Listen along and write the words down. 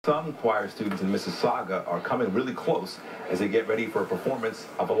Some choir students in Mississauga are coming really close as they get ready for a performance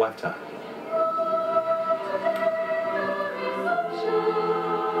of a lifetime.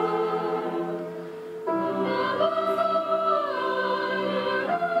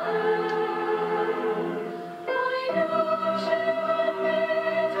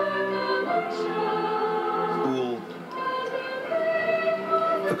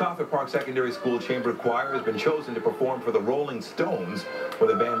 The Cawthra Park Secondary School Chamber Choir has been chosen to perform for the Rolling Stones when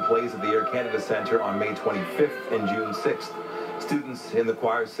the band plays at the Air Canada Centre on May 25th and June 6th. Students in the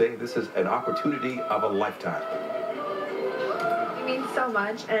choir say this is an opportunity of a lifetime. It means so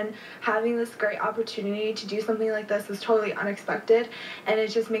much, and having this great opportunity to do something like this is totally unexpected, and it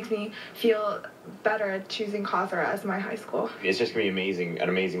just makes me feel better at choosing cawthra as my high school. It's just going to be an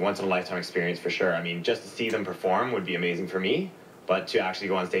amazing once-in-a-lifetime experience for sure. I mean, just to see them perform would be amazing for me, but to actually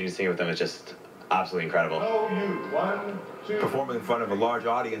go on stage and sing with them is just absolutely incredible. Performing in front of a large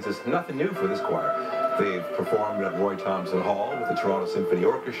audience is nothing new for this choir. They've performed at Roy Thompson Hall with the Toronto Symphony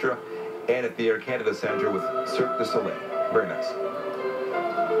Orchestra and at the Air Canada Centre with Cirque du Soleil. Very nice.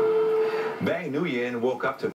 Bang Nguyen woke up to